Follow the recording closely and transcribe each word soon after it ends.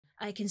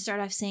I can start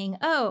off saying,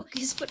 oh,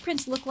 his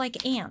footprints look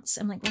like ants.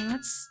 I'm like, well,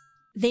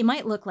 they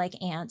might look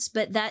like ants,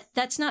 but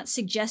that's not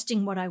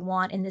suggesting what I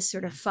want in this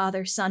sort of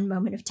father-son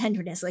moment of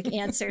tenderness. Like,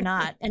 ants are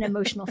not an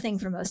emotional thing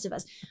for most of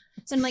us.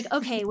 So I'm like,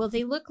 okay, well,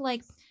 they look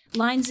like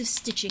lines of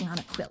stitching on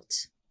a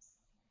quilt.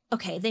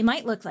 Okay, they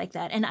might look like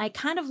that. And I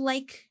kind of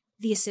like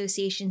the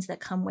associations that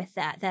come with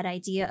that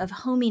idea of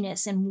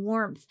hominess and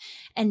warmth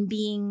and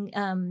being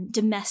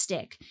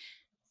domestic.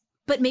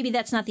 But maybe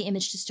that's not the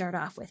image to start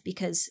off with,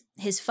 because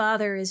his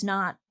father is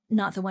not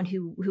the one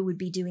who would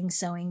be doing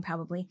sewing,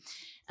 probably.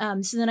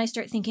 So then I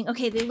start thinking,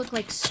 okay, they look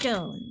like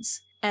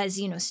stones. As,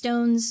 you know,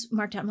 stones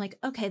marked out. I'm like,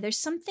 okay, there's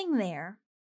something there.